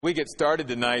We get started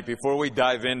tonight. Before we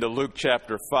dive into Luke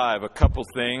chapter 5, a couple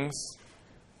things.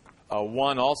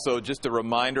 One, also just a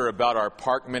reminder about our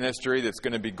park ministry that's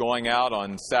going to be going out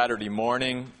on Saturday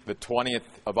morning, the 20th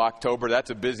of October.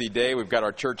 That's a busy day. We've got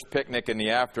our church picnic in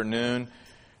the afternoon,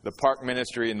 the park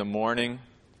ministry in the morning.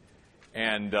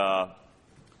 And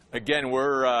again,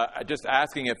 we're just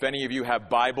asking if any of you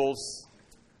have Bibles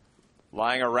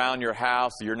lying around your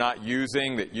house that you're not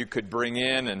using that you could bring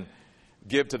in and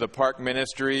give to the park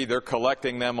ministry. They're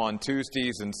collecting them on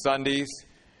Tuesdays and Sundays.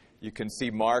 You can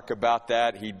see Mark about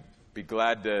that. He'd be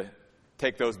glad to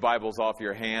take those Bibles off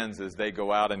your hands as they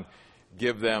go out and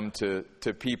give them to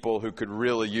people who could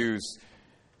really use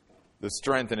the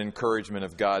strength and encouragement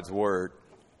of God's Word.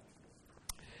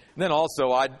 And then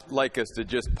also, I'd like us to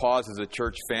just pause as a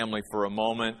church family for a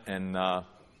moment and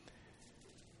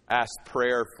ask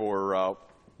prayer for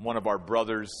one of our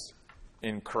brothers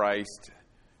in Christ.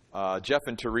 Jeff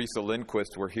and Teresa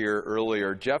Lindquist were here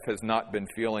earlier. Jeff has not been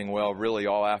feeling well really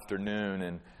all afternoon,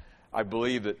 and I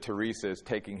believe that Teresa is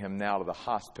taking him now to the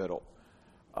hospital.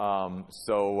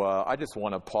 So I just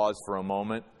want to pause for a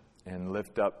moment and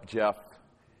lift up Jeff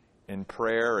in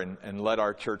prayer and let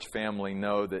our church family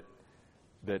know that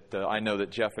I know that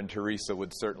Jeff and Teresa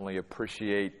would certainly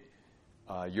appreciate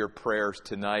your prayers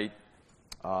tonight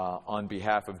on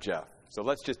behalf of Jeff. So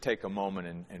let's just take a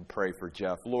moment and pray for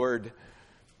Jeff. Lord,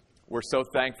 we're so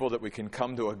thankful that we can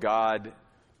come to a God,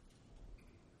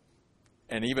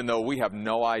 and even though we have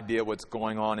no idea what's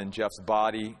going on in Jeff's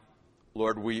body,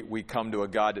 Lord, we come to a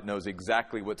God that knows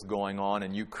exactly what's going on,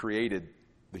 and you created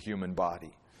the human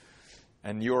body.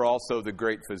 And you're also the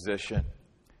great physician,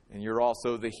 and you're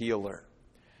also the healer.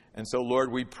 And so, Lord,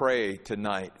 we pray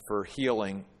tonight for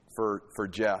healing for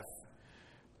Jeff,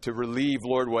 to relieve,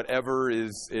 Lord, whatever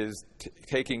is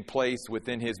taking place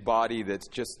within his body that's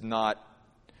just not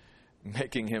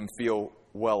making him feel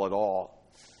well at all.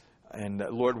 And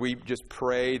Lord, we just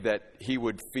pray that he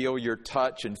would feel your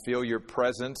touch and feel your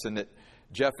presence, and that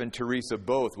Jeff and Teresa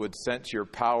both would sense your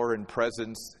power and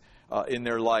presence in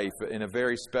their life in a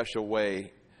very special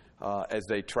way as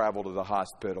they travel to the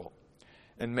hospital.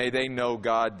 And may they know,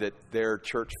 God, that their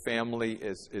church family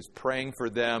is praying for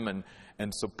them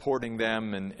and supporting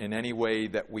them in any way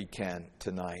that we can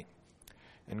tonight.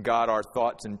 And God, our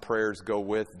thoughts and prayers go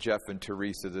with Jeff and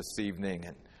Teresa this evening.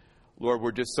 And Lord,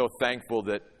 we're just so thankful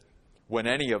that when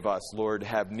any of us, Lord,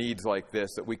 have needs like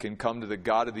this, that we can come to the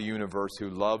God of the universe who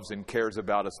loves and cares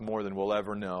about us more than we'll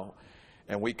ever know.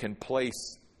 And we can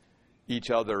place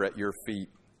each other at your feet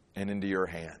and into your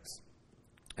hands.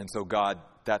 And so, God,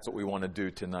 that's what we want to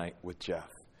do tonight with Jeff.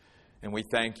 And we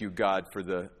thank you, God, for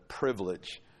the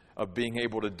privilege of being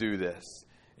able to do this.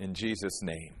 In Jesus'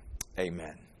 name,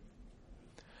 amen.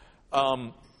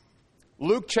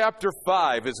 Luke chapter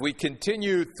 5, as we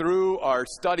continue through our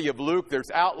study of Luke, there's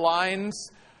outlines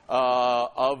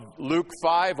of Luke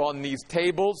 5 on these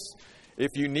tables.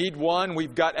 If you need one,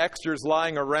 we've got extras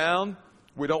lying around.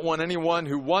 We don't want anyone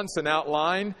who wants an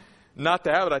outline not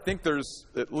to have it. I think there's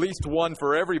at least one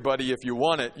for everybody if you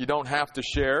want it. You don't have to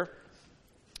share.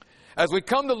 As we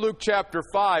come to Luke chapter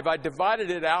 5, I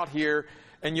divided it out here,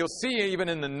 and you'll see even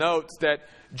in the notes that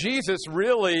Jesus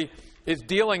really is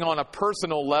dealing on a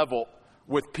personal level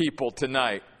with people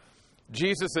tonight.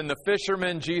 Jesus and the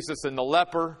fisherman, Jesus and the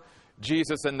leper,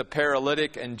 Jesus and the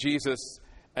paralytic, and Jesus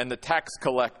and the tax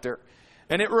collector.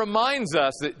 And it reminds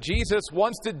us that Jesus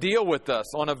wants to deal with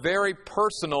us on a very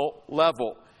personal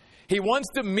level. He wants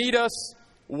to meet us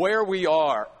where we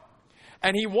are.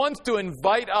 And he wants to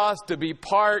invite us to be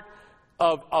part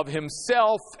of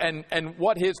himself and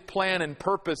what his plan and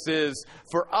purpose is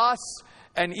for us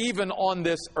and even on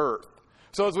this earth.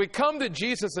 So as we come to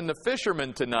Jesus and the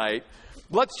fishermen tonight,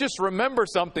 let's just remember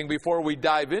something before we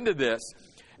dive into this.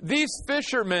 These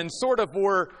fishermen sort of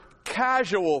were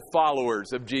casual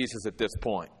followers of Jesus at this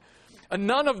point. And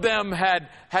none of them had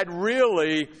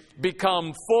really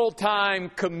become full-time,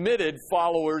 committed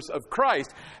followers of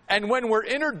Christ. And when we're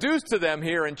introduced to them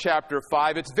here in chapter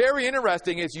 5, it's very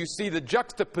interesting as you see the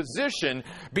juxtaposition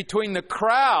between the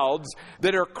crowds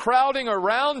that are crowding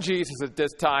around Jesus at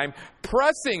this time,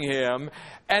 pressing him,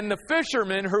 and the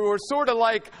fishermen who are sort of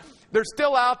like, they're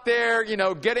still out there,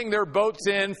 getting their boats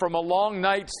in from a long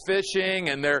night's fishing,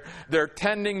 and they're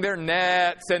tending their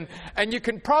nets. And you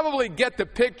can probably get the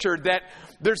picture that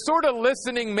they're sort of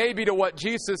listening maybe to what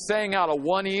Jesus is saying out of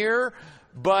one ear,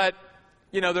 but,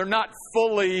 they're not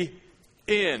fully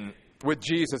in with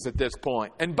Jesus at this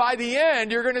point. And by the end,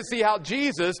 you're going to see how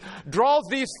Jesus draws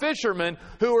these fishermen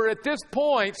who are at this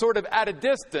point sort of at a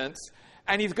distance,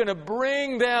 and he's going to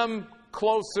bring them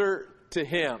closer to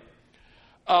him.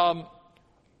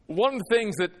 One of the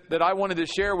things that I wanted to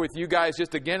share with you guys,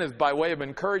 just again as by way of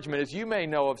encouragement, is you may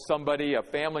know of somebody, a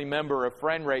family member, a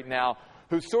friend right now,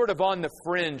 who's sort of on the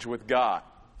fringe with God.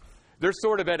 They're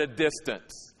sort of at a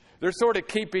distance. They're sort of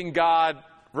keeping God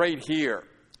right here,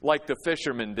 like the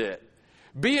fishermen did.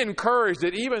 Be encouraged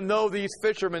that even though these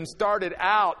fishermen started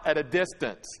out at a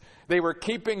distance, they were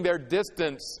keeping their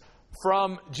distance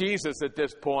from Jesus at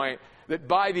this point, that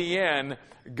by the end,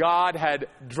 God had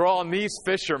drawn these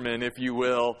fishermen, if you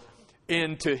will,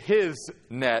 into His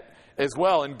net as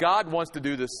well. And God wants to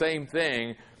do the same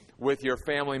thing with your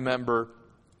family member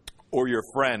or your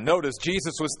friend. Notice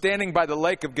Jesus was standing by the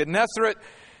lake of Gennesaret,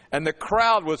 and the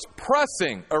crowd was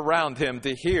pressing around Him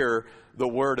to hear the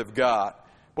Word of God.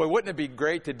 Boy, wouldn't it be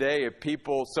great today if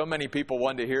so many people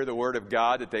wanted to hear the Word of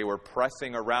God, that they were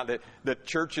pressing around it, that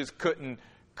churches couldn't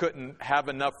have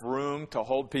enough room to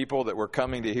hold people that were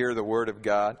coming to hear the Word of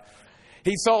God.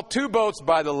 He saw 2 boats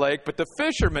by the lake, but the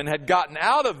fishermen had gotten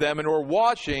out of them and were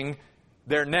washing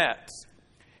their nets.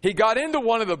 He got into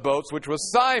one of the boats, which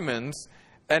was Simon's,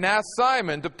 and asked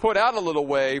Simon to put out a little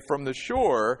way from the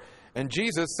shore, and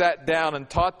Jesus sat down and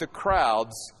taught the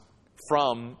crowds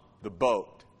from the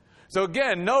boat. So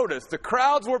again, notice, the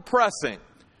crowds were pressing.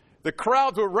 The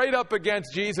crowds were right up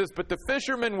against Jesus, but the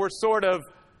fishermen were sort of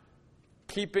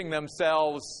keeping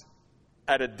themselves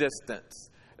at a distance.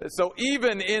 So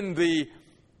even in the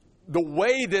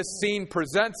way this scene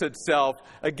presents itself,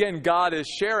 again, God is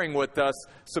sharing with us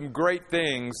some great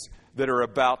things that are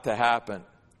about to happen.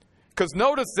 Because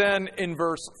notice then in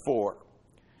verse 4,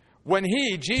 when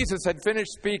Jesus had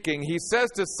finished speaking, He says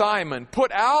to Simon,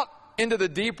 "Put out into the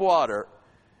deep water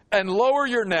and lower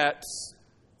your nets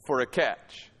for a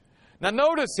catch." Now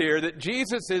notice here that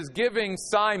Jesus is giving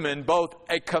Simon both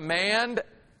a command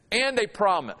and a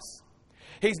promise.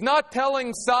 He's not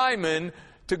telling Simon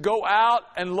to go out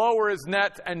and lower his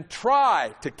nets and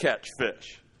try to catch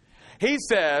fish. He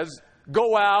says,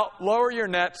 go out, lower your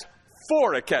nets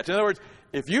for a catch. In other words,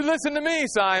 if you listen to me,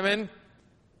 Simon,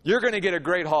 you're going to get a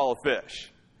great haul of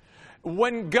fish.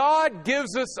 When God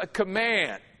gives us a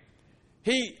command,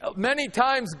 He many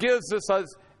times gives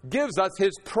us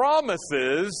His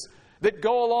promises that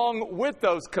go along with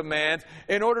those commands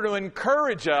in order to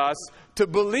encourage us to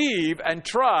believe and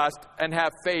trust and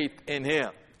have faith in Him.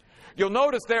 You'll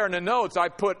notice there in the notes I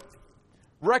put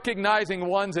recognizing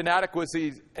one's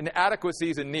inadequacies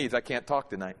and needs. I can't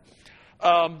talk tonight.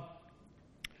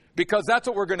 Because that's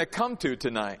what we're going to come to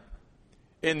tonight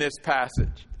in this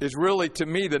passage, is really, to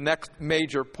me, the next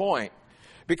major point.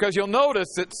 Because you'll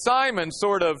notice that Simon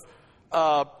sort of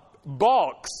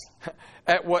balks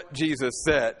at what Jesus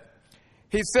said.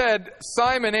 He said,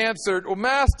 Simon answered, "Well,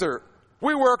 Master,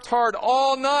 we worked hard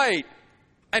all night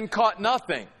and caught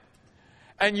nothing."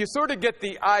 And you sort of get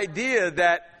the idea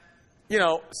that,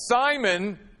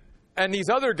 Simon and these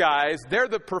other guys, they're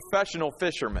the professional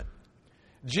fishermen.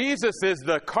 Jesus is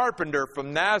the carpenter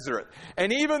from Nazareth.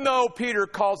 And even though Peter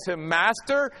calls him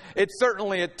master, it's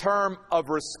certainly a term of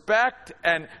respect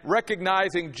and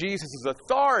recognizing Jesus'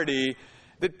 authority,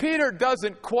 that Peter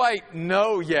doesn't quite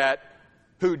know yet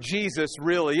who Jesus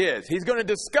really is. He's going to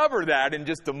discover that in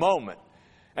just a moment.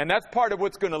 And that's part of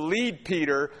what's going to lead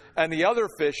Peter and the other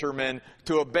fishermen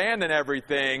to abandon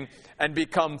everything and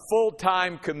become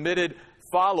full-time committed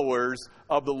followers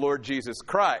of the Lord Jesus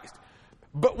Christ.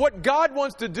 But what God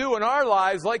wants to do in our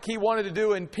lives, like He wanted to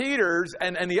do in Peter's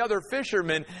and the other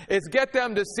fishermen, is get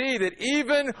them to see that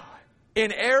even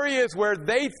in areas where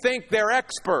they think they're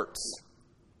experts,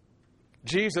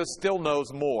 Jesus still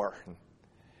knows more.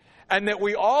 And that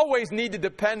we always need to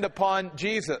depend upon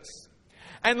Jesus.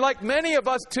 And like many of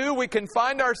us too, we can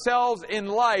find ourselves in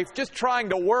life just trying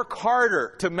to work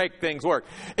harder to make things work.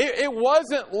 It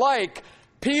wasn't like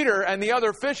Peter and the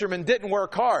other fishermen didn't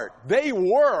work hard. They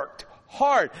worked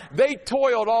hard. They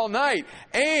toiled all night.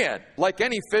 And like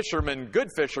any fisherman, good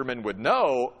fisherman would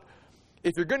know,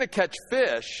 if you're going to catch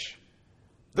fish,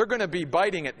 they're going to be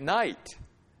biting at night.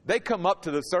 They come up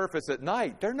to the surface at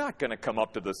night. They're not going to come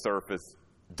up to the surface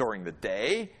during the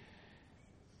day.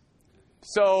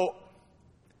 So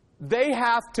they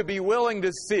have to be willing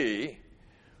to see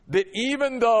that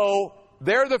even though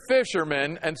they're the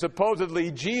fishermen and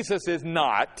supposedly Jesus is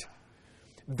not,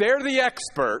 they're the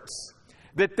experts,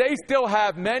 that they still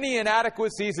have many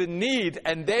inadequacies and needs,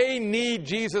 and they need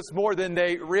Jesus more than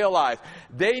they realize.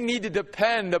 They need to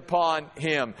depend upon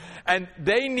Him. And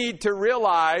they need to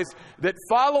realize that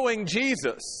following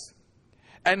Jesus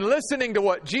and listening to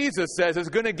what Jesus says is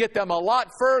going to get them a lot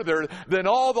further than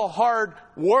all the hard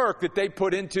work that they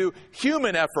put into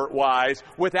human effort-wise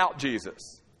without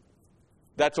Jesus.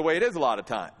 That's the way it is a lot of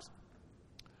times.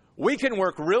 We can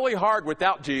work really hard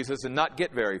without Jesus and not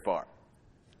get very far.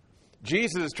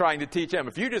 Jesus is trying to teach them,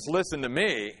 if you just listen to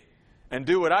me and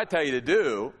do what I tell you to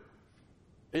do,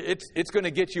 it's going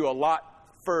to get you a lot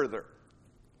further.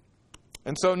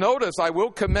 And so notice, I will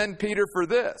commend Peter for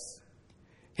this.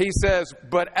 He says,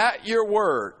 but at your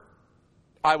word,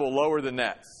 I will lower the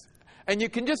nets. And you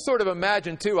can just sort of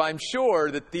imagine, too, I'm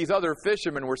sure that these other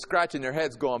fishermen were scratching their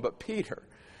heads going, but Peter,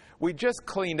 we just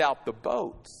cleaned out the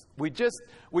boats. We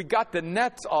got the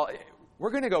nets all. We're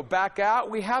going to go back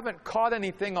out. We haven't caught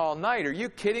anything all night. Are you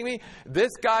kidding me?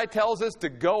 This guy tells us to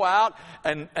go out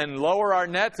and lower our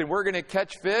nets and we're going to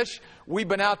catch fish. We've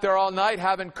been out there all night,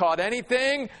 haven't caught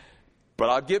anything. But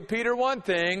I'll give Peter one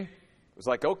thing. It was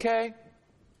like, okay,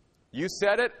 you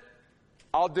said it,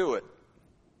 I'll do it.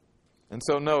 And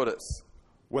so notice,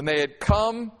 when they had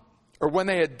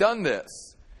done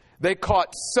this, they caught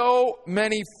so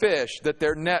many fish that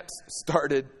their nets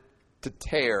started to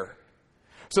tear.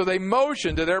 So they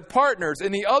motioned to their partners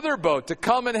in the other boat to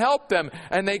come and help them.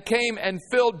 And they came and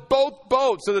filled both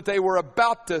boats so that they were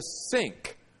about to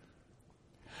sink.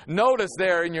 Notice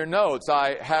there in your notes,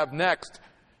 I have next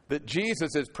that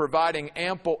Jesus is providing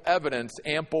ample evidence,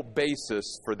 ample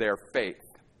basis for their faith.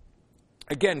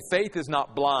 Again, faith is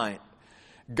not blind.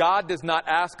 God does not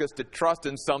ask us to trust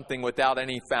in something without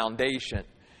any foundation.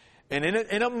 And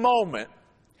in a moment,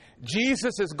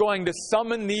 Jesus is going to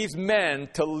summon these men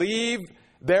to leave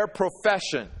their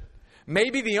profession,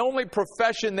 maybe the only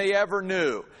profession they ever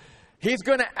knew. He's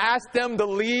going to ask them to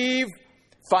leave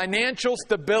financial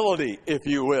stability, if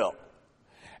you will.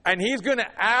 And he's going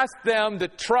to ask them to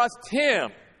trust him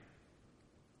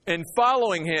in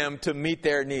following him to meet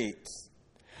their needs.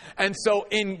 And so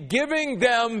in giving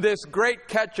them this great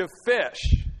catch of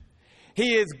fish,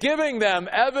 he is giving them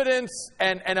evidence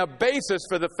and a basis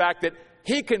for the fact that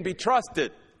he can be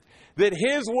trusted, that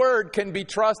his word can be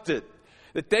trusted,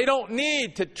 that they don't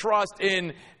need to trust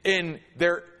in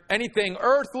their anything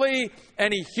earthly,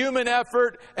 any human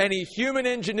effort, any human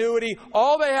ingenuity.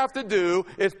 All they have to do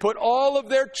is put all of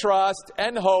their trust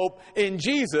and hope in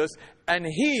Jesus, and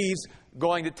he's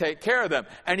going to take care of them.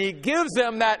 And he gives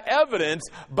them that evidence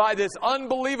by this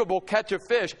unbelievable catch of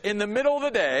fish in the middle of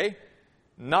the day,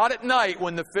 not at night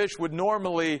when the fish would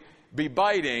normally be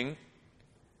biting.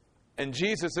 And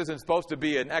Jesus isn't supposed to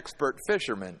be an expert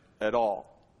fisherman at all.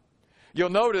 You'll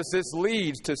notice this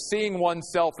leads to seeing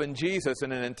oneself in Jesus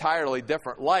in an entirely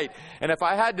different light. And if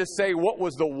I had to say what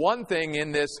was the one thing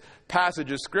in this passage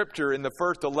of Scripture in the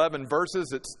first 11 verses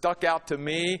that stuck out to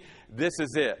me, this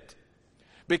is it.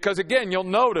 Because again, you'll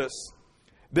notice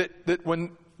that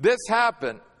when this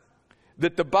happened,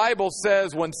 that the Bible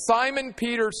says when Simon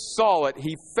Peter saw it,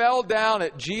 he fell down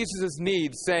at Jesus'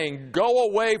 knees saying, "Go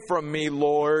away from me,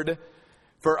 Lord,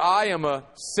 for I am a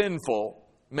sinful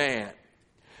man."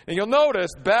 And you'll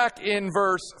notice back in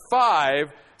verse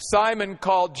 5, Simon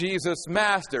called Jesus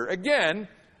Master. Again,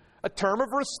 a term of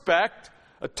respect,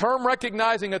 a term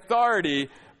recognizing authority.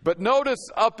 But notice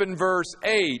up in verse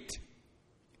 8,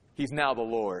 he's now the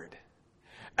Lord.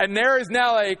 And there is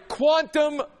now a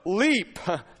quantum leap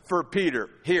for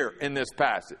Peter here in this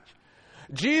passage.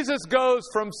 Jesus goes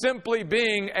from simply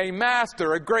being a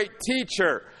master, a great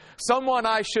teacher, someone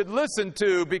I should listen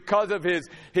to because of his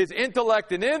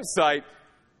intellect and insight,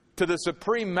 to the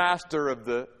supreme master of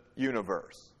the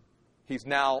universe. He's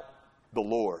now the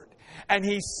Lord. And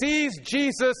he sees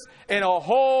Jesus in a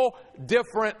whole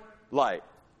different light.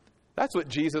 That's what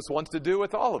Jesus wants to do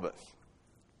with all of us.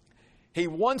 He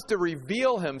wants to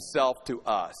reveal himself to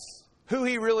us, who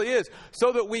he really is,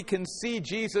 so that we can see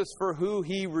Jesus for who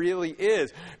he really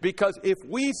is. Because if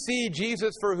we see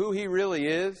Jesus for who he really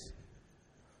is,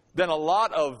 then a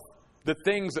lot of the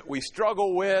things that we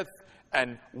struggle with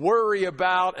and worry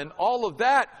about and all of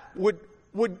that would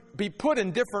be put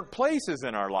in different places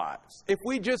in our lives if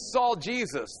we just saw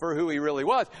Jesus for who he really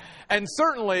was. And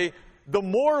certainly, the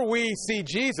more we see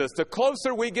Jesus, the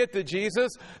closer we get to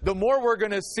Jesus, the more we're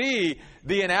going to see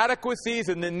the inadequacies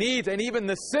and the needs and even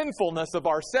the sinfulness of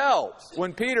ourselves.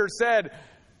 When Peter said,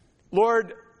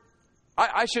 "Lord,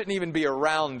 I shouldn't even be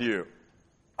around you.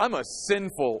 I'm a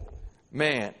sinful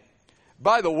man."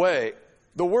 By the way,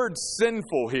 the word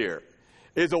sinful here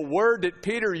is a word that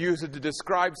Peter uses to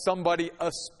describe somebody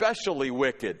especially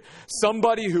wicked,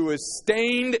 somebody who is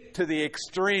stained to the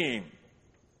extreme.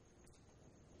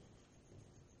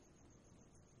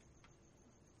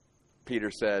 Peter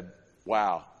said,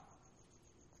 "Wow.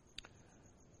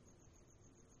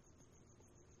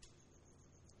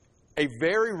 A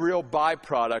very real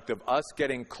byproduct of us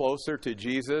getting closer to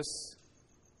Jesus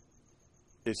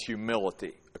is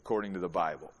humility, according to the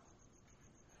Bible.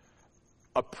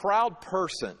 A proud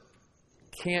person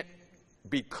can't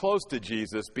be close to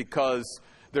Jesus, because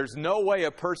there's no way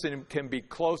a person can be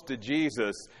close to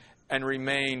Jesus and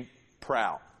remain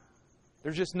proud.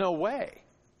 There's just no way.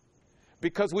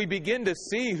 Because we begin to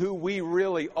see who we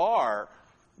really are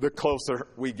the closer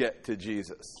we get to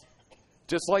Jesus.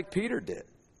 Just like Peter did.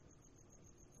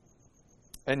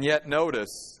 And yet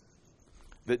notice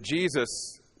that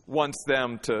Jesus wants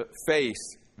them to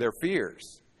face their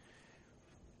fears.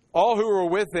 All who were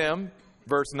with him,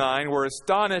 verse 9, were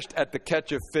astonished at the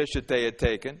catch of fish that they had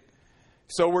taken.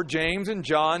 So were James and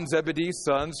John, Zebedee's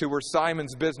sons, who were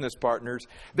Simon's business partners.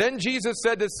 Then Jesus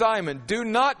said to Simon, "Do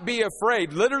not be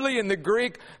afraid." Literally in the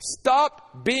Greek,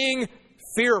 stop being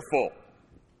fearful.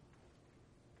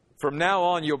 From now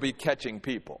on, you'll be catching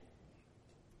people.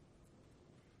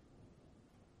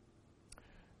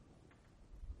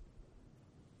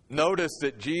 Notice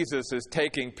that Jesus is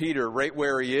taking Peter right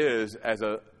where he is as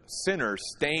a sinner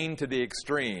stained to the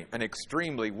extreme, an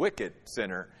extremely wicked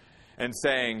sinner, and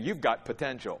saying, you've got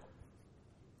potential.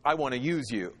 I want to use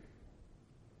you.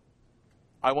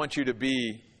 I want you to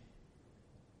be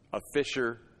a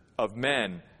fisher of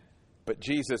men. But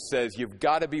Jesus says you've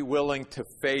got to be willing to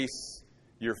face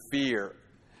your fear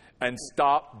and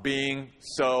stop being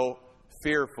so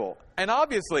fearful. And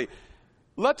obviously,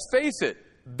 let's face it,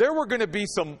 there were going to be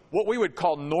some what we would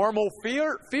call normal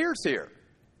fears here.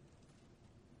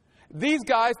 These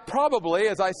guys probably,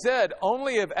 as I said,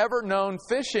 only have ever known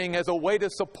fishing as a way to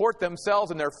support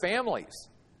themselves and their families.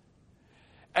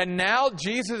 And now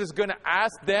Jesus is going to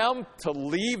ask them to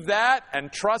leave that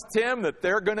and trust him that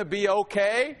they're going to be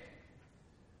okay.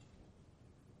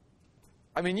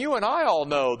 I mean, you and I all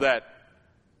know that,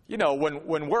 you know,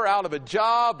 when we're out of a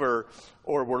job or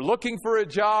we're looking for a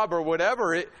job or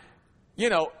whatever,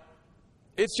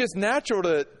 it's just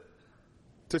natural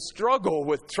to struggle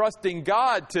with trusting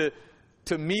God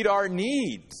to meet our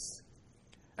needs.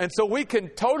 And so we can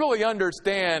totally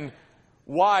understand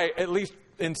why, at least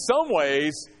in some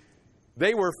ways,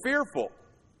 they were fearful.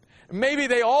 Maybe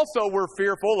they also were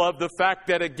fearful of the fact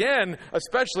that, again,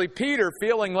 especially Peter,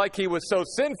 feeling like he was so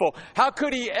sinful, how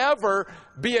could he ever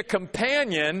be a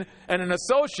companion and an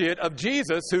associate of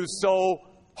Jesus who's so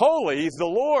holy? He's the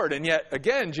Lord. And yet,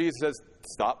 again, Jesus says,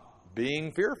 stop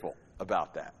being fearful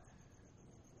about that.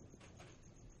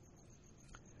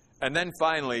 And then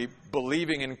finally,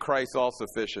 believing in Christ's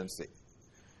all-sufficiency.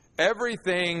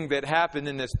 Everything that happened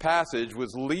in this passage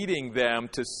was leading them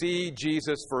to see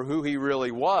Jesus for who he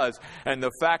really was, and the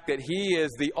fact that he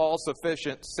is the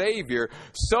all-sufficient Savior,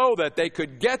 so that they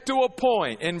could get to a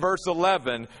point in verse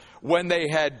 11 when they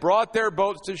had brought their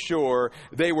boats to shore,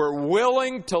 they were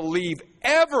willing to leave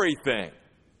everything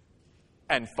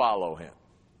and follow him.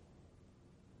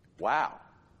 Wow.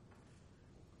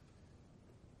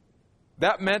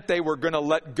 That meant they were going to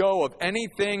let go of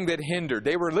anything that hindered.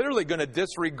 They were literally going to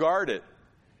disregard it.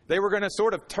 They were going to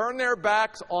sort of turn their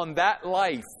backs on that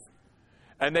life.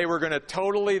 And they were going to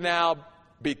totally now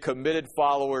be committed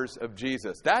followers of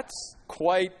Jesus. That's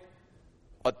quite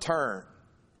a turn.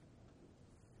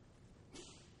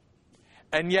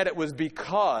 And yet it was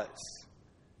because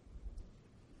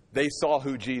they saw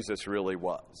who Jesus really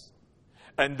was.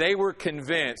 And they were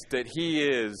convinced that he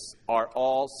is our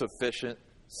all-sufficient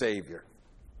Savior.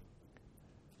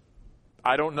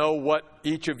 I don't know what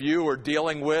each of you are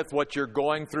dealing with, what you're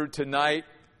going through tonight,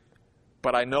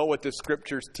 but I know what the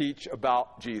Scriptures teach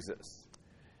about Jesus.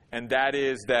 And that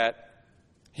is that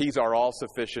he's our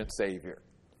all-sufficient Savior.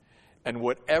 And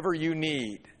whatever you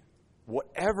need,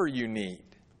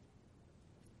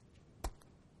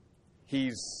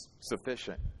 he's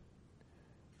sufficient.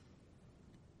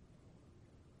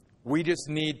 We just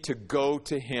need to go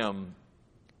to him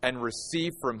and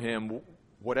receive from him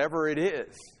whatever it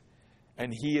is.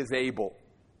 And he is able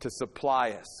to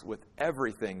supply us with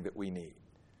everything that we need.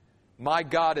 My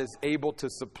God is able to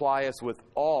supply us with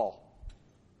all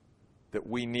that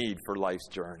we need for life's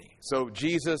journey. So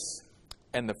Jesus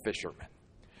and the fisherman.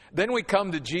 Then we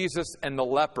come to Jesus and the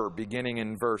leper, beginning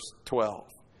in verse 12.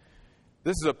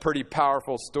 This is a pretty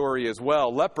powerful story as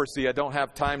well. Leprosy, I don't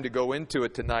have time to go into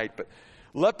it tonight, but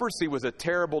leprosy was a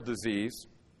terrible disease.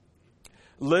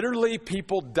 Literally,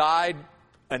 people died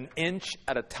an inch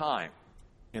at a time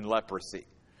in leprosy.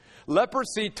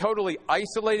 Leprosy totally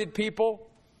isolated people.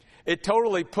 It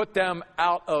totally put them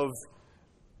out of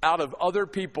other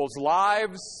people's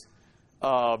lives.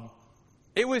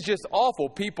 It was just awful.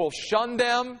 People shunned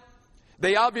them.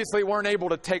 They obviously weren't able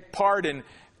to take part in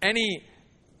any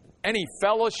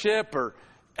fellowship or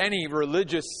any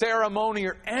religious ceremony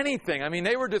or anything. I mean,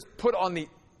 they were just put on the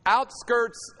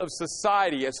outskirts of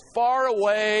society, as far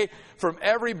away from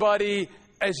everybody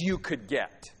as you could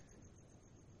get.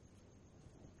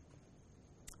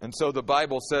 And so the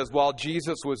Bible says, while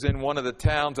Jesus was in one of the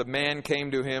towns, a man came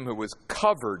to him who was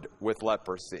covered with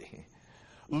leprosy.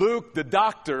 Luke, the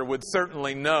doctor, would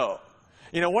certainly know.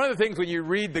 You know, one of the things when you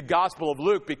read the Gospel of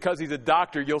Luke, because he's a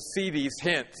doctor, you'll see these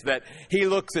hints that he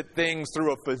looks at things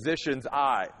through a physician's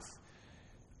eyes.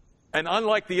 And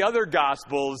unlike the other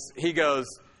Gospels, he goes,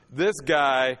 this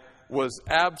guy was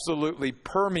absolutely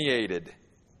permeated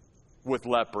with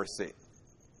leprosy.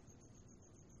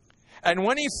 And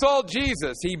when he saw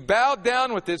Jesus, he bowed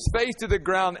down with his face to the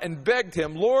ground and begged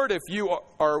him, Lord, if you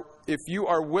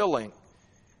are willing,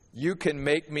 you can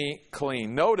make me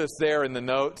clean. Notice there in the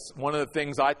notes, one of the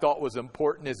things I thought was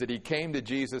important is that he came to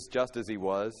Jesus just as he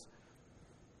was.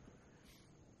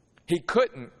 He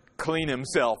couldn't clean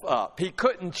himself up. He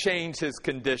couldn't change his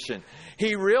condition.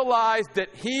 He realized that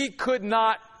he could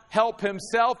not help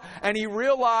himself, and he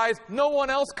realized no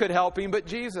one else could help him but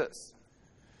Jesus.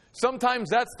 Sometimes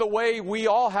that's the way we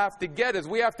all have to get, is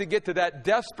we have to get to that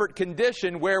desperate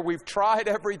condition where we've tried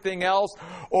everything else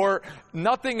or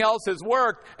nothing else has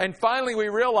worked. And finally we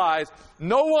realize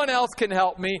no one else can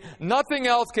help me. Nothing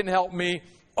else can help me.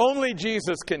 Only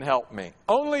Jesus can help me.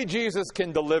 Only Jesus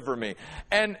can deliver me.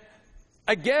 And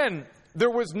again, there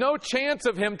was no chance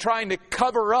of him trying to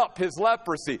cover up his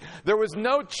leprosy. There was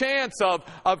no chance of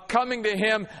coming to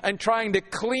him and trying to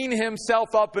clean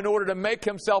himself up in order to make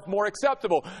himself more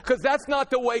acceptable. Because that's not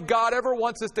the way God ever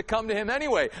wants us to come to him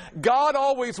anyway. God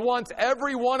always wants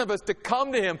every one of us to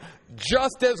come to him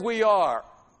just as we are.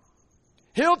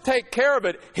 He'll take care of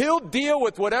it. He'll deal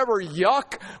with whatever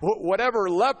yuck, whatever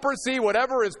leprosy,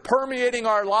 whatever is permeating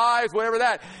our lives, whatever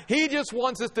that. He just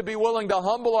wants us to be willing to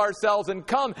humble ourselves and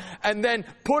come and then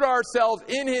put ourselves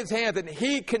in his hands, and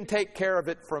he can take care of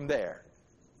it from there.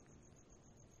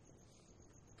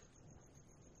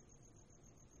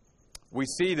 We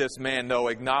see this man, though,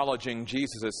 acknowledging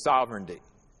Jesus' sovereignty.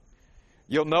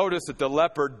 You'll notice that the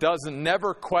leper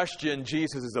never question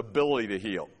Jesus' ability to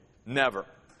heal. Never.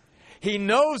 He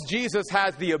knows Jesus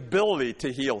has the ability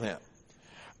to heal him.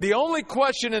 The only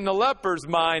question in the leper's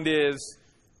mind is,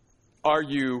 are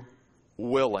you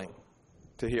willing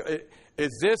to heal?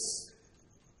 Is this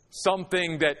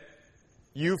something that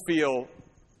you feel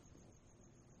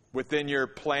within your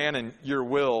plan and your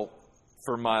will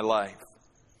for my life?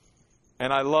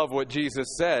 And I love what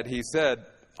Jesus said. He said,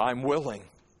 I'm willing.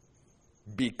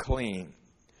 Be clean.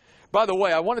 By the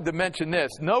way, I wanted to mention this.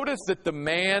 Notice that the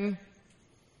man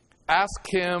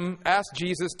asked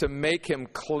Jesus to make him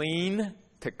clean,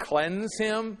 to cleanse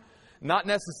him, not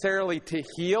necessarily to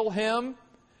heal him.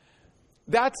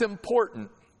 That's important,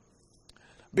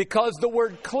 because the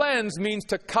word cleanse means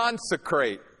to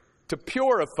consecrate, to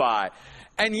purify.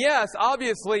 And yes,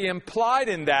 obviously implied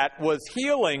in that was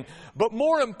healing, but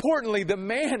more importantly, the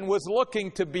man was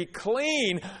looking to be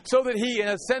clean so that he, in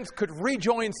a sense, could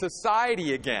rejoin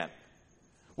society again,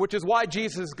 which is why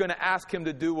Jesus is going to ask him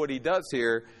to do what he does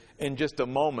here in just a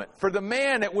moment. For the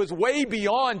man, it was way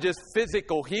beyond just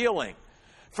physical healing.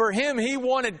 For him, he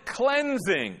wanted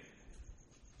cleansing.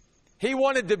 He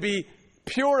wanted to be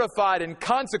purified and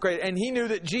consecrated, and he knew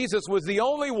that Jesus was the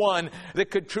only one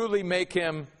that could truly make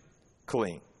him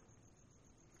clean.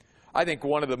 I think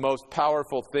one of the most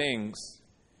powerful things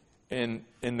in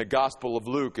the Gospel of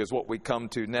Luke is what we come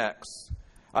to next.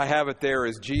 I have it there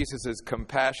as Jesus'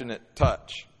 compassionate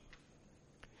touch.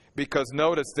 Because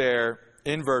notice there,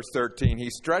 in verse 13,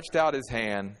 he stretched out his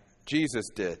hand, Jesus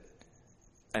did,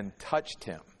 and touched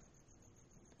him.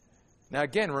 Now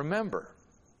again, remember,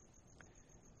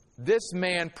 this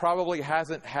man probably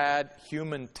hasn't had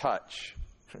human touch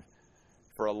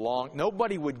for a long...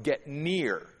 Nobody would get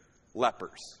near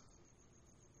lepers.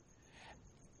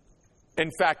 In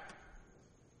fact,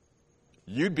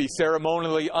 you'd be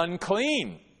ceremonially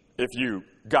unclean if you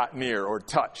got near or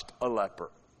touched a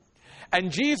leper. And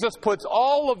Jesus puts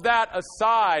all of that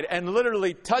aside and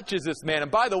literally touches this man. And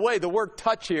by the way, the word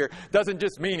touch here doesn't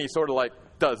just mean he sort of like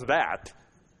does that.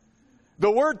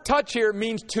 The word touch here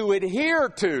means to adhere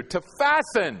to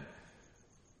fasten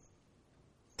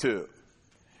to.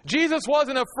 Jesus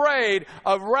wasn't afraid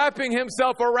of wrapping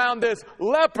himself around this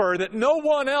leper that no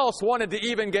one else wanted to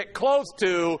even get close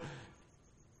to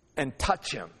and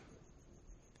touch him.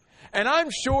 And I'm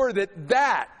sure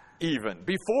that even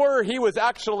before he was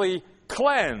actually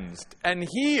cleansed and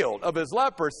healed of his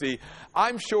leprosy,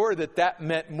 I'm sure that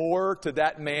meant more to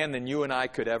that man than you and I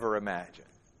could ever imagine.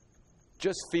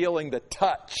 Just feeling the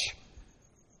touch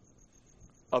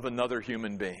of another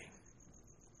human being.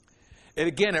 And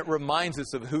again, it reminds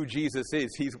us of who Jesus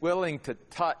is. He's willing to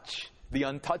touch the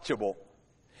untouchable.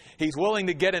 He's willing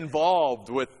to get involved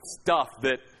with stuff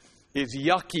that is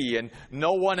yucky and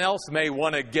no one else may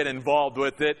want to get involved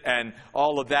with it and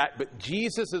all of that. But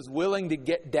Jesus is willing to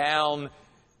get down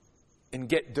and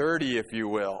get dirty, if you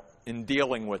will, in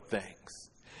dealing with things.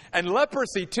 And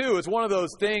leprosy, too, is one of those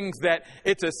things that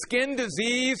it's a skin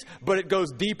disease, but it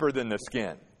goes deeper than the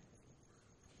skin.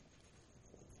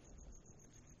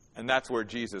 And that's where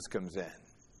Jesus comes in.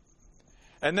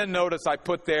 And then notice I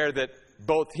put there that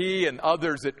both he and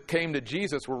others that came to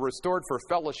Jesus were restored for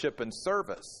fellowship and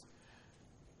service.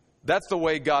 That's the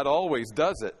way God always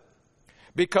does it.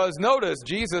 Because notice,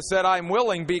 Jesus said, I'm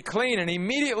willing, be clean. And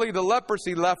immediately the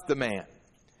leprosy left the man.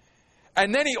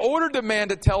 And then he ordered the man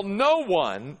to tell no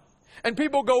one. And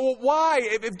people go, well, why?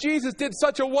 If Jesus did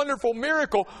such a wonderful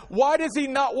miracle, why does he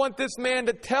not want this man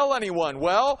to tell anyone?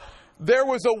 Well, there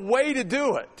was a way to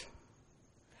do it.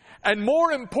 And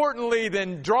more importantly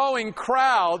than drawing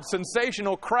crowds,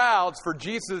 sensational crowds for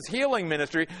Jesus' healing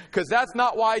ministry, because that's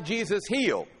not why Jesus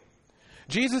healed.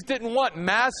 Jesus didn't want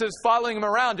masses following him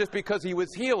around just because he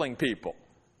was healing people.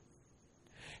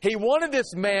 He wanted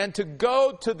this man to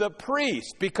go to the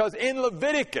priest because in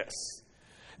Leviticus,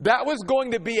 that was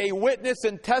going to be a witness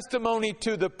and testimony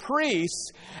to the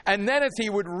priests. And then as he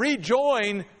would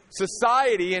rejoin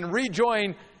society and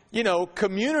rejoin,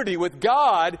 community with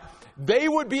God, they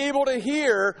would be able to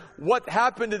hear what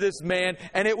happened to this man.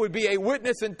 And it would be a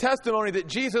witness and testimony that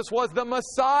Jesus was the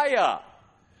Messiah.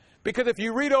 Because if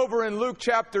you read over in Luke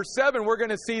chapter 7, we're going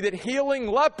to see that healing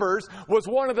lepers was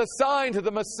one of the signs of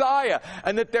the Messiah.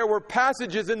 And that there were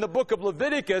passages in the book of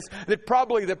Leviticus that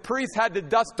probably the priests had to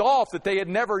dust off that they had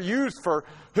never used for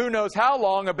who knows how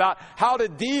long about how to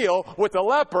deal with a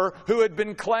leper who had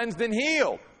been cleansed and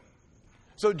healed.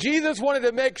 So Jesus wanted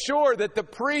to make sure that the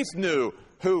priest knew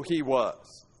who he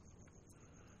was.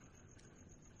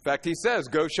 In fact, he says,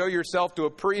 go show yourself to a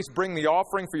priest, bring the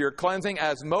offering for your cleansing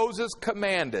as Moses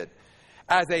commanded,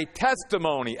 as a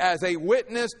testimony, as a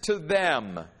witness to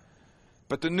them.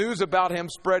 But the news about him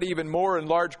spread even more, and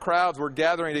large crowds were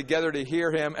gathering together to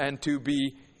hear him and to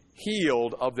be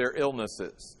healed of their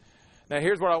illnesses. Now,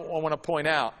 here's what I want to point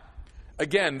out.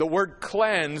 Again, the word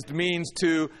cleansed means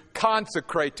to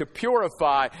consecrate, to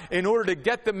purify, in order to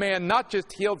get the man not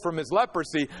just healed from his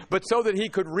leprosy, but so that he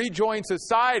could rejoin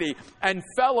society and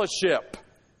fellowship.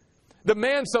 The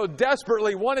man so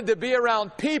desperately wanted to be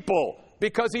around people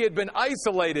because he had been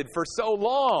isolated for so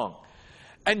long.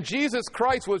 And Jesus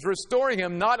Christ was restoring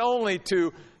him not only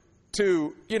to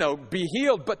be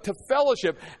healed, but to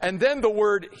fellowship. And then the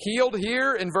word healed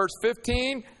here in verse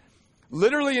 15,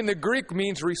 literally in the Greek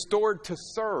means restored to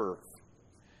serve.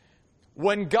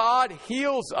 When God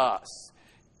heals us,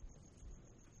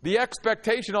 the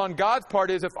expectation on God's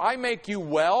part is if I make you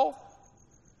well,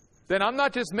 then I'm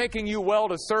not just making you well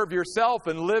to serve yourself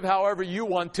and live however you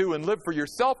want to and live for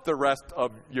yourself the rest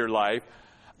of your life.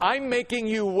 I'm making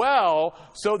you well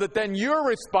so that then you're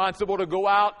responsible to go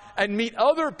out and meet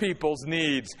other people's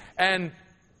needs and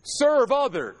serve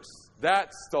others.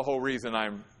 That's the whole reason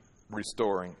I'm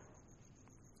restoring.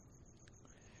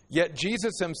 Yet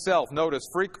Jesus himself, notice,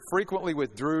 frequently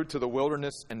withdrew to the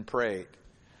wilderness and prayed.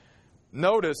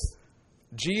 Notice,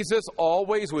 Jesus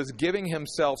always was giving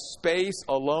himself space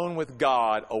alone with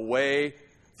God away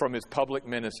from his public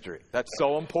ministry. That's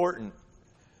so important.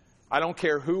 I don't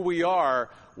care who we are,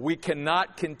 we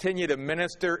cannot continue to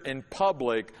minister in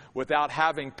public without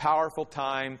having powerful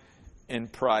time in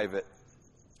private.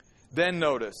 Then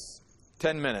notice,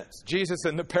 10 minutes, Jesus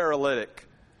and the paralytic.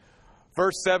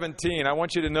 Verse 17, I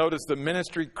want you to notice the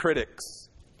ministry critics.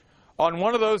 On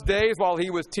one of those days while he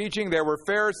was teaching, there were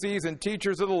Pharisees and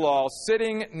teachers of the law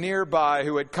sitting nearby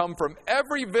who had come from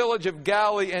every village of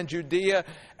Galilee and Judea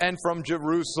and from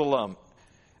Jerusalem.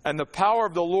 And the power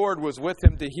of the Lord was with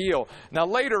him to heal. Now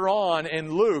later on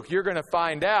in Luke, you're going to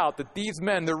find out that these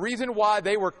men, the reason why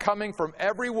they were coming from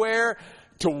everywhere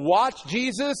to watch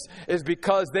Jesus is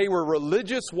because they were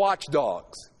religious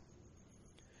watchdogs.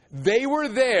 They were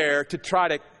there to try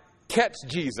to catch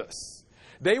Jesus.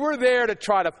 They were there to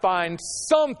try to find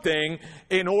something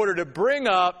in order to bring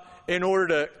up, in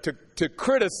order to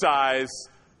criticize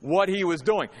what he was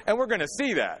doing. And we're going to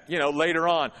see that, later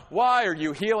on. Why are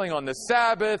you healing on the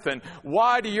Sabbath? And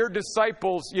why do your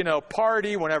disciples,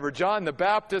 party whenever John the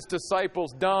Baptist's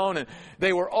disciples don't? And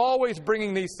they were always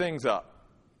bringing these things up.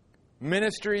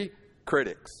 Ministry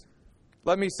critics.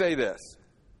 Let me say this.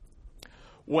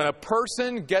 When a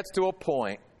person gets to a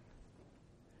point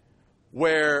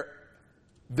where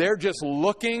they're just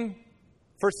looking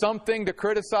for something to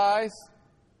criticize,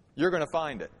 you're going to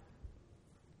find it.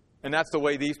 And that's the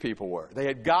way these people were. They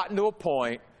had gotten to a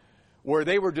point where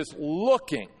they were just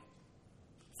looking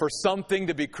for something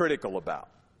to be critical about.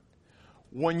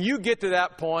 When you get to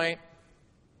that point,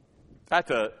 that's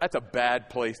a bad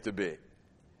place to be.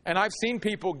 And I've seen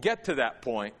people get to that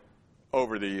point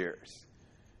over the years.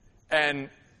 And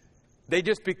they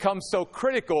just become so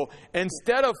critical.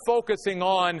 Instead of focusing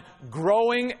on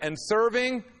growing and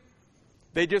serving,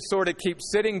 they just sort of keep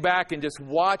sitting back and just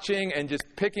watching and just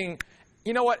picking.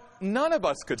 You know what? None of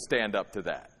us could stand up to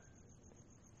that.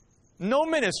 No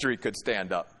ministry could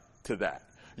stand up to that.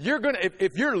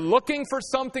 If you're looking for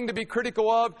something to be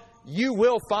critical of, you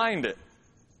will find it.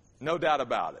 No doubt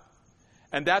about it.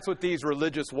 And that's what these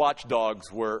religious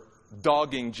watchdogs were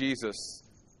dogging Jesus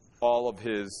all of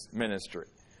his ministry.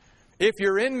 If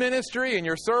you're in ministry and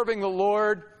you're serving the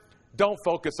Lord, don't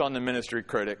focus on the ministry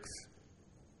critics.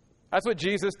 That's what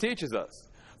Jesus teaches us.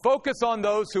 Focus on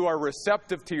those who are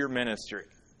receptive to your ministry.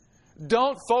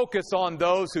 Don't focus on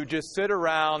those who just sit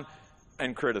around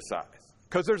and criticize.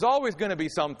 Because there's always going to be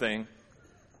something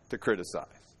to criticize.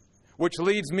 Which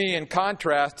leads me in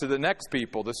contrast to the next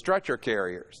people, the stretcher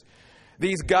carriers.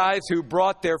 These guys who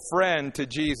brought their friend to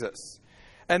Jesus.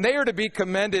 And they are to be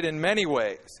commended in many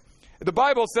ways. The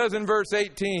Bible says in verse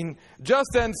 18, just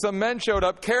then some men showed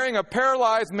up carrying a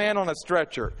paralyzed man on a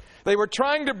stretcher. They were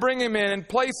trying to bring him in and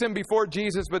place him before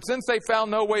Jesus, but since they found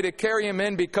no way to carry him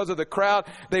in because of the crowd,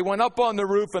 they went up on the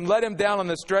roof and let him down on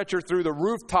the stretcher through the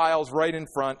roof tiles right in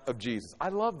front of Jesus. I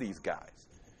love these guys.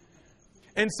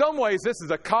 In some ways, this is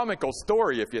a comical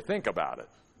story if you think about it.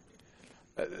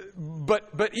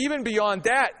 But even beyond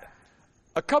that,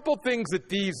 a couple things that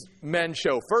these men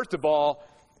show. First of all,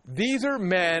 these are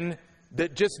men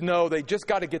that just know they just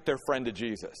got to get their friend to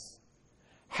Jesus.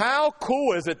 How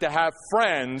cool is it to have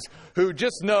friends who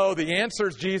just know the answer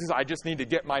is Jesus, I just need to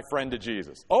get my friend to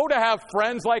Jesus? Oh, to have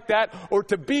friends like that, or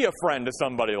to be a friend to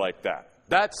somebody like that.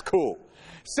 That's cool.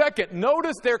 Second,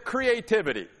 notice their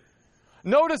creativity.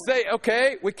 Notice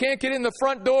we can't get in the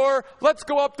front door. Let's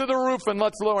go up to the roof and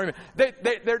let's lower him.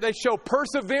 They show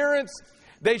perseverance.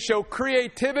 They show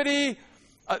creativity.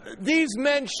 These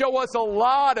men show us a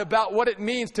lot about what it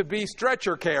means to be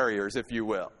stretcher carriers, if you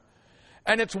will.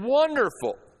 And it's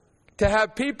wonderful to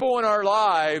have people in our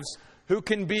lives who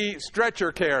can be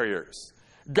stretcher carriers.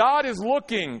 God is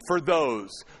looking for those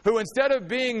who, instead of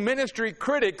being ministry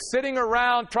critics sitting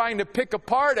around trying to pick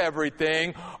apart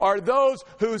everything, are those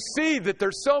who see that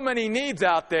there's so many needs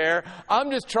out there.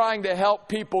 I'm just trying to help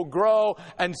people grow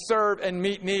and serve and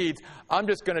meet needs. I'm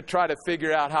just going to try to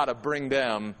figure out how to bring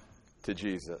them to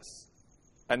Jesus.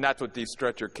 And that's what these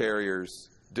stretcher carriers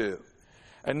do.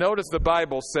 And notice the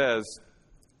Bible says,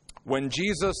 when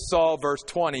Jesus saw, verse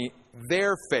 20,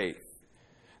 their faith,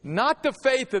 not the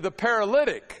faith of the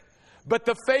paralytic, but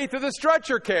the faith of the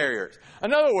stretcher carriers.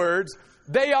 In other words,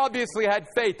 they obviously had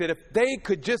faith that if they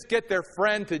could just get their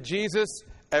friend to Jesus,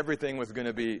 everything was going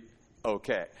to be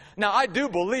okay. Now, I do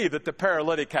believe that the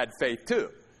paralytic had faith too.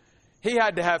 He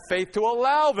had to have faith to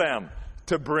allow them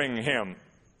to bring him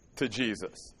to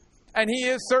Jesus. And he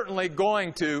is certainly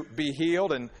going to be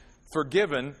healed and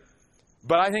forgiven.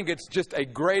 But I think it's just a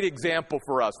great example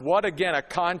for us. What, again, a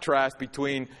contrast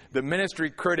between the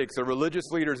ministry critics, the religious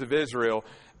leaders of Israel,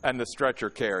 and the stretcher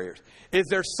carriers. Is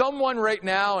there someone right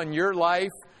now in your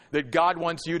life that God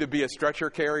wants you to be a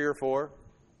stretcher carrier for?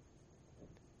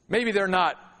 Maybe they're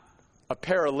not a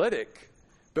paralytic,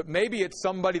 but maybe it's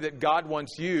somebody that God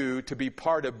wants you to be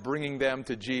part of bringing them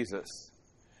to Jesus.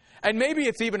 And maybe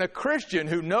it's even a Christian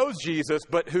who knows Jesus,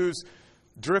 but who's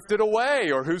drifted away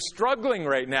or who's struggling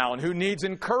right now and who needs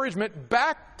encouragement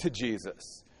back to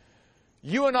Jesus.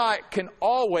 You and I can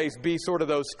always be sort of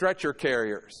those stretcher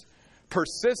carriers.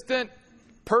 Persistent,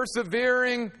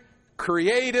 persevering,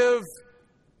 creative,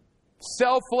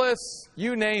 selfless,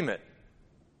 you name it.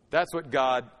 That's what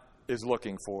God is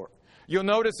looking for. You'll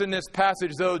notice in this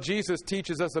passage, though, Jesus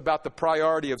teaches us about the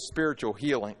priority of spiritual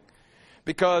healing.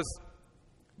 Because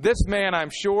this man,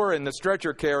 I'm sure, and the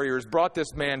stretcher carriers brought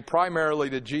this man primarily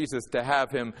to Jesus to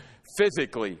have him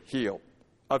physically healed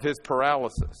of his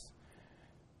paralysis.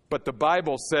 But the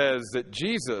Bible says that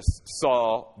Jesus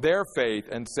saw their faith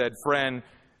and said, friend,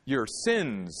 your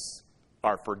sins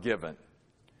are forgiven.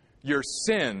 Your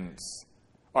sins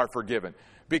are forgiven.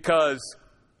 Because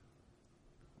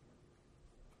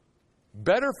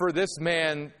better for this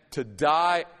man to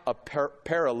die a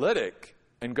paralytic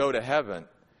and go to heaven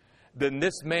than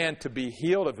this man to be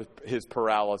healed of his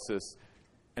paralysis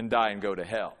and die and go to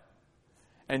hell.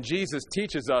 And Jesus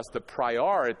teaches us the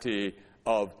priority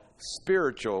of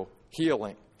spiritual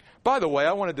healing. By the way,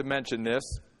 I wanted to mention this.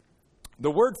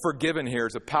 The word forgiven here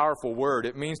is a powerful word.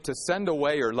 It means to send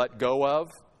away or let go of.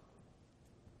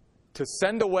 to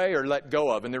send away or let go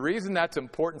of. And the reason that's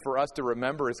important for us to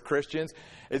remember as Christians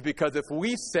is because if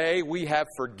we say we have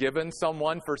forgiven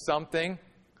someone for something,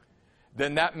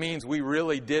 then that means we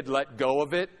really did let go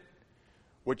of it,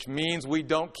 which means we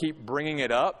don't keep bringing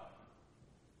it up,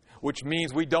 which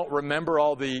means we don't remember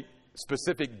all the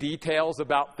specific details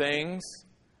about things,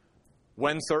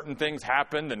 when certain things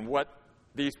happened and what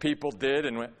these people did.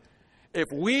 And if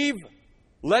we've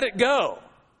let it go,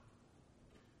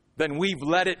 then we've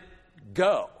let it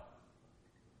go.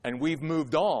 And we've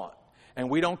moved on. And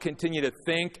we don't continue to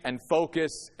think and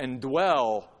focus and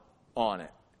dwell on it.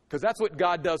 Because that's what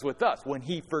God does with us. When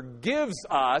He forgives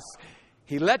us,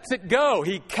 He lets it go.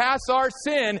 He casts our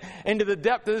sin into the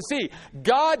depth of the sea.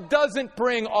 God doesn't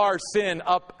bring our sin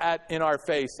up in our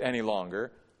face any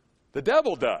longer. The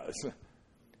devil does.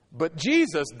 But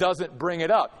Jesus doesn't bring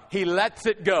it up. He lets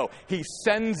it go. He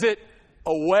sends it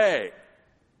away.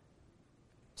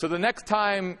 So the next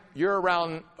time you're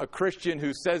around a Christian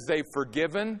who says they've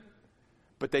forgiven,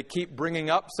 but they keep bringing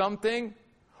up something,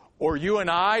 or you and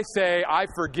I say,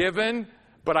 I've forgiven,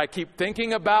 but I keep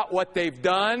thinking about what they've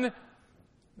done,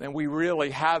 then we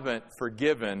really haven't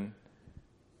forgiven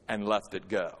and left it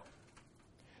go.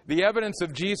 The evidence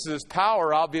of Jesus'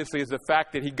 power, obviously, is the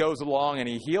fact that He goes along and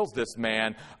He heals this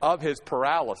man of his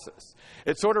paralysis.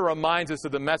 It sort of reminds us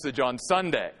of the message on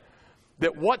Sunday,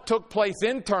 that what took place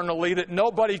internally that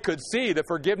nobody could see, the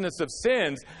forgiveness of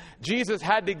sins, Jesus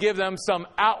had to give them some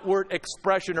outward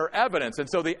expression or evidence. And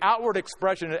so the outward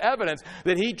expression and evidence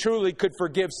that He truly could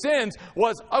forgive sins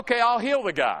was, okay, I'll heal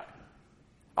the guy.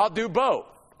 I'll do both.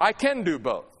 I can do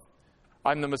both.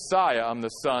 I'm the Messiah. I'm the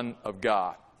Son of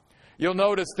God. You'll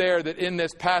notice there that in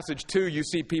this passage, too, you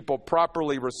see people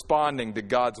properly responding to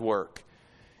God's work.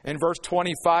 In verse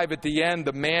 25 at the end,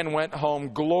 the man went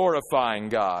home glorifying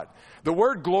God. The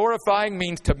word glorifying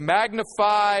means to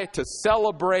magnify, to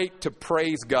celebrate, to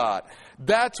praise God.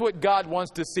 That's what God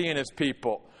wants to see in His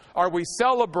people. Are we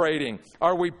celebrating?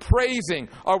 Are we praising?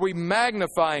 Are we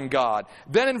magnifying God?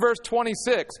 Then in verse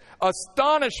 26,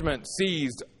 astonishment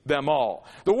seized them all.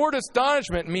 The word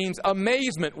astonishment means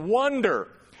amazement,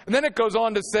 wonder. And then it goes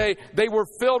on to say they were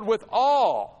filled with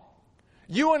awe.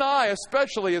 You and I,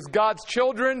 especially as God's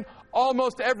children,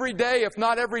 almost every day, if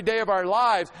not every day of our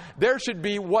lives, there should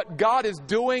be what God is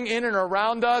doing in and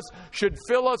around us should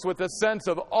fill us with a sense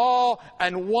of awe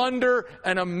and wonder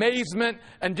and amazement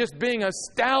and just being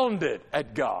astounded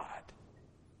at God.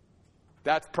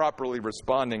 That's properly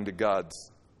responding to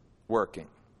God's working.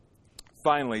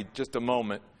 Finally, just a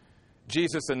moment,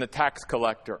 Jesus and the tax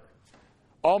collector.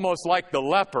 Almost like the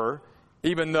leper,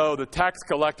 even though the tax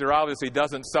collector obviously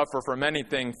doesn't suffer from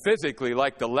anything physically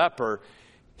like the leper,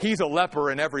 he's a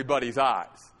leper in everybody's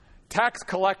eyes. Tax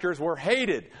collectors were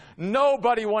hated.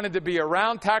 Nobody wanted to be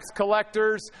around tax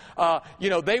collectors.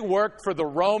 They worked for the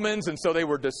Romans, and so they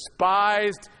were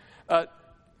despised.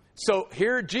 So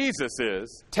here Jesus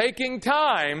is taking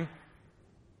time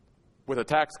with a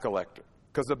tax collector.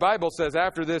 Because the Bible says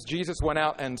after this, Jesus went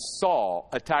out and saw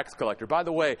a tax collector. By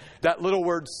the way, that little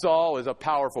word saw is a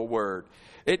powerful word.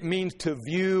 It means to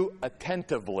view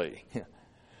attentively.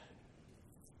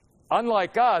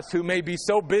 Unlike us, who may be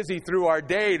so busy through our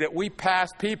day that we pass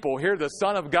people, here the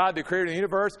Son of God, the Creator of the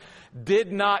universe,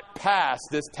 did not pass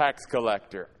this tax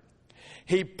collector.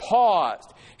 He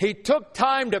paused. He took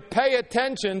time to pay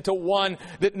attention to one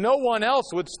that no one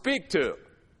else would speak to,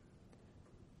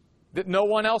 that no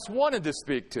one else wanted to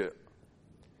speak to.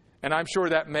 And I'm sure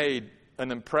that made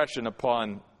an impression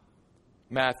upon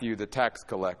Matthew, the tax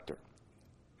collector.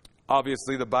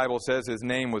 Obviously, the Bible says his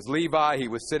name was Levi. He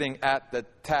was sitting at the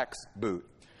tax booth.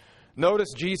 Notice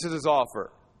Jesus'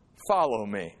 offer. Follow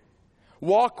me.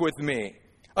 Walk with me.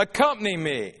 Accompany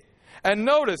me. And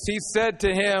notice he said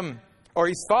to him, or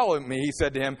he's following me, he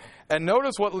said to him, and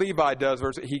notice what Levi does.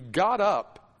 He got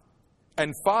up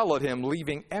and followed him,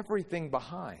 leaving everything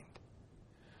behind.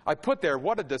 I put there,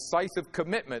 what a decisive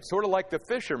commitment, sort of like the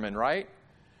fisherman, right?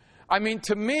 I mean,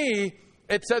 to me,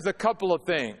 it says a couple of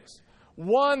things.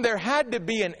 One, there had to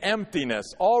be an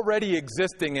emptiness already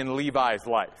existing in Levi's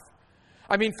life.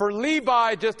 I mean, for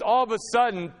Levi just all of a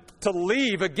sudden to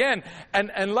leave again,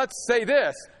 and let's say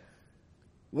this,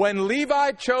 when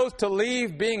Levi chose to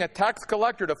leave being a tax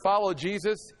collector to follow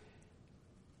Jesus,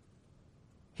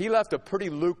 he left a pretty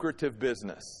lucrative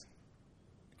business.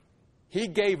 He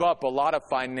gave up a lot of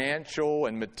financial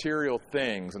and material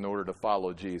things in order to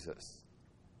follow Jesus.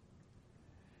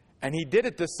 And he did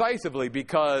it decisively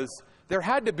because there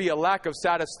had to be a lack of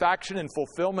satisfaction and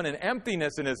fulfillment and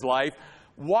emptiness in his life.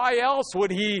 Why else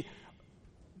would he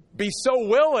be so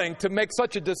willing to make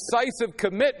such a decisive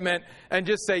commitment and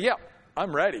just say, yeah,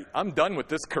 I'm ready. I'm done with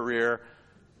this career.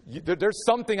 there's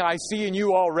something I see in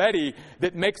you already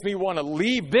that makes me want to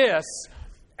leave this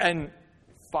and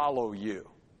follow you.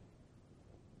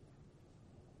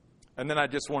 And then I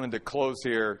just wanted to close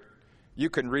here. You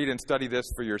can read and study this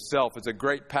for yourself. It's a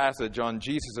great passage on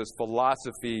Jesus'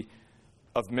 philosophy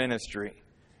of ministry.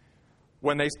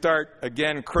 When they start,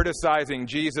 again, criticizing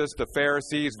Jesus, the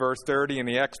Pharisees, verse 30, and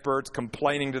the experts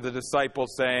complaining to the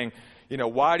disciples saying,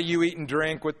 why do you eat and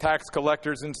drink with tax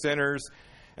collectors and sinners?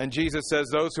 And Jesus says,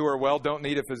 those who are well don't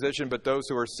need a physician, but those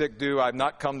who are sick do. I've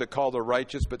not come to call the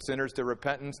righteous, but sinners to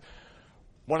repentance.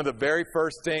 One of the very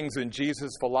first things in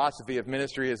Jesus' philosophy of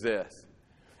ministry is this.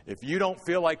 If you don't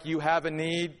feel like you have a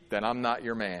need, then I'm not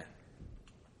your man.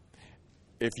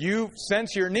 If you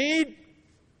sense your need,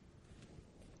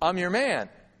 I'm your man.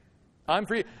 I'm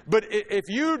for you. But if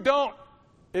you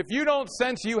don't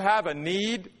sense you have a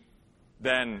need,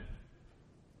 then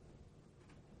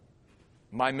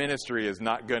my ministry is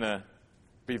not going to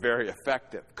be very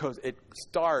effective, because it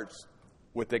starts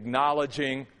with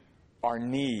acknowledging our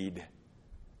need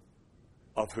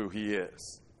of who He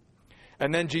is.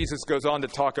 And then Jesus goes on to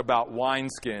talk about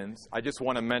wineskins. I just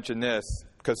want to mention this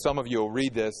because some of you will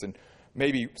read this and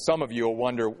maybe some of you will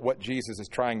wonder what Jesus is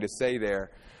trying to say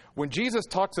there. When Jesus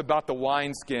talks about the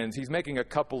wineskins, He's making a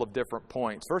couple of different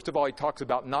points. First of all, He talks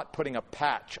about not putting a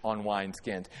patch on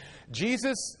wineskins.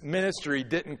 Jesus' ministry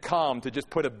didn't come to just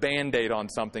put a Band-Aid on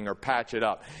something or patch it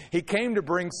up. He came to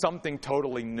bring something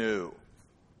totally new.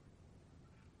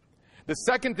 The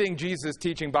second thing Jesus is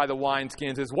teaching by the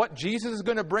wineskins is what Jesus is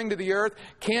going to bring to the earth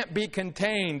can't be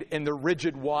contained in the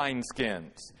rigid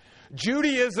wineskins.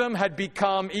 Judaism had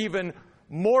become even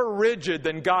more rigid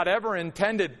than God ever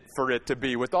intended for it to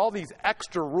be, with all these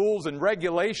extra rules and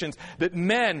regulations that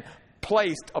men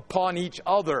placed upon each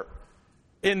other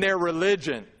in their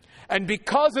religion. And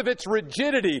because of its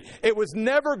rigidity, it was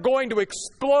never going to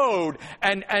explode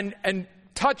and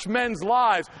touch men's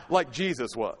lives like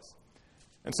Jesus was.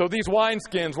 And so these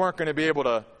wineskins weren't going to be able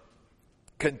to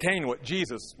contain what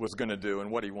Jesus was going to do and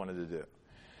what He wanted to do.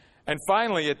 And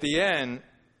finally, at the end,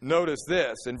 notice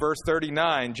this. In verse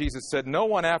 39, Jesus said, no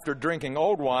one after drinking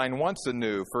old wine wants a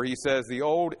new, for He says the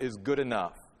old is good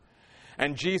enough.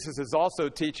 And Jesus is also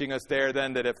teaching us there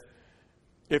then that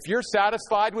if you're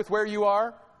satisfied with where you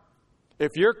are,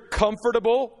 if you're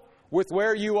comfortable with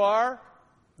where you are,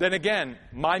 then again,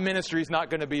 my ministry is not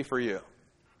going to be for you.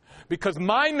 Because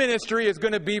my ministry is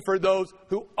going to be for those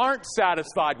who aren't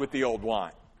satisfied with the old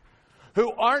wine,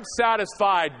 who aren't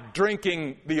satisfied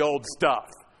drinking the old stuff.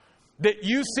 That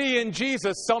you see in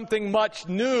Jesus something much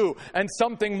new and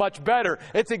something much better.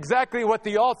 It's exactly what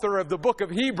the author of the book of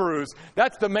Hebrews,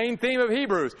 that's the main theme of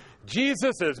Hebrews.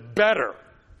 Jesus is better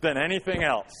than anything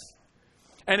else.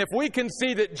 And if we can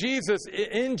see that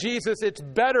in Jesus, it's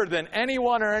better than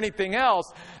anyone or anything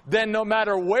else, then no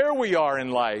matter where we are in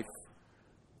life,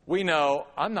 we know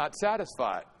I'm not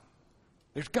satisfied.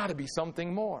 There's got to be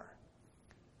something more.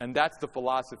 And that's the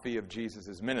philosophy of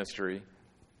Jesus' ministry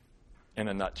in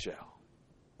a nutshell.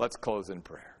 Let's close in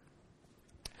prayer.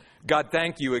 God,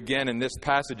 thank you again in this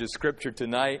passage of Scripture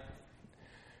tonight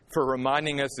for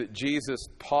reminding us that Jesus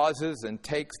pauses and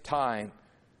takes time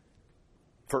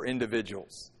for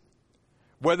individuals.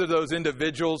 Whether those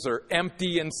individuals are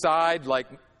empty inside, like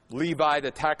Levi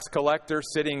the tax collector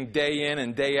sitting day in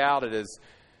and day out at his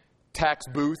tax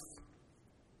booth.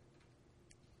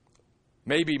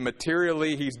 Maybe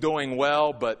materially he's doing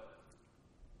well, but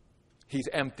he's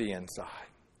empty inside.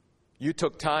 You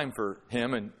took time for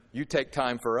him, and you take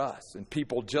time for us, and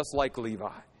people just like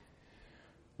Levi.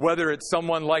 Whether it's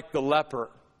someone like the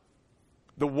leper,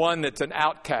 the one that's an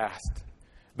outcast,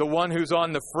 the one who's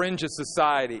on the fringe of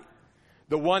society,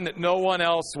 the one that no one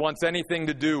else wants anything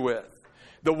to do with,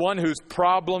 the one whose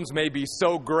problems may be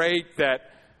so great that,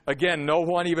 again, no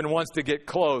one even wants to get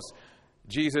close.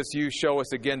 Jesus, you show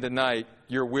us again tonight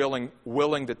you're willing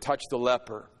to touch the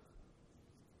leper.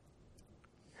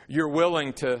 You're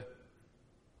willing to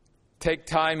take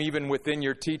time even within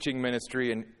your teaching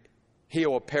ministry and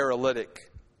heal a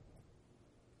paralytic.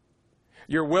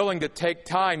 You're willing to take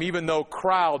time even though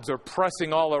crowds are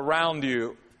pressing all around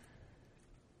you.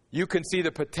 You can see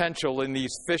the potential in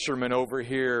these fishermen over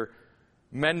here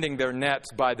mending their nets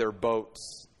by their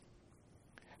boats.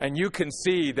 And you can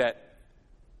see that,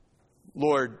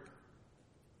 Lord,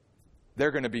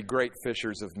 they're going to be great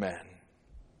fishers of men.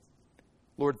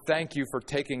 Lord, thank you for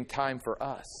taking time for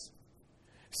us,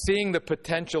 seeing the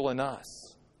potential in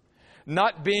us,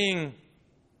 not being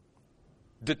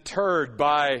deterred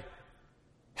by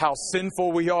how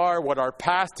sinful we are, what our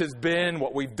past has been,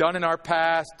 what we've done in our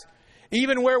past,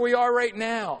 even where we are right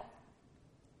now.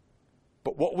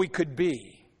 But what we could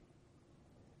be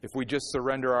if we just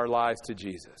surrender our lives to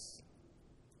Jesus.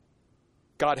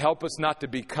 God, help us not to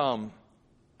become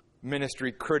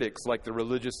ministry critics like the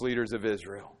religious leaders of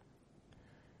Israel.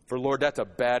 For Lord, that's a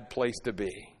bad place to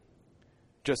be.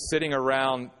 Just sitting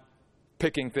around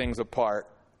picking things apart.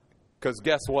 Because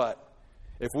guess what?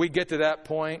 If we get to that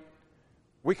point,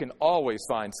 we can always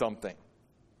find something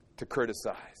to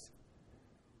criticize.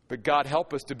 But God,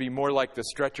 help us to be more like the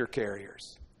stretcher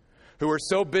carriers who are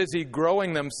so busy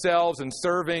growing themselves and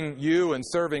serving you and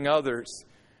serving others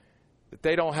that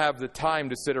they don't have the time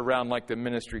to sit around like the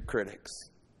ministry critics.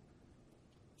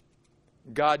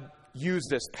 God, use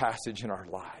this passage in our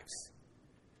lives.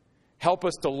 Help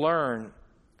us to learn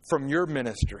from your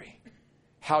ministry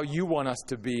how you want us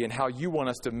to be and how you want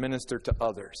us to minister to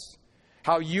others,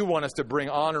 how you want us to bring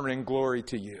honor and glory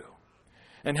to you.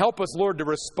 And help us, Lord, to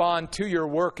respond to your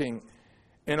working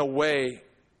in a way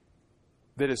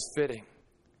that is fitting.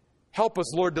 Help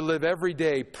us, Lord, to live every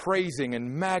day praising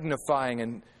and magnifying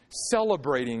and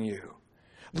celebrating you,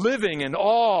 living in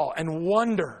awe and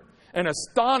wonder and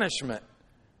astonishment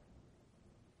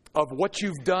of what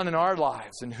you've done in our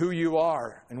lives and who you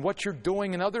are and what you're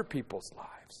doing in other people's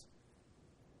lives.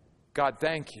 God,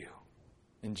 thank you.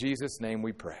 In Jesus' name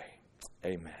we pray.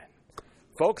 Amen.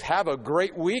 Folks, have a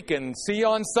great week and see you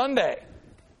on Sunday.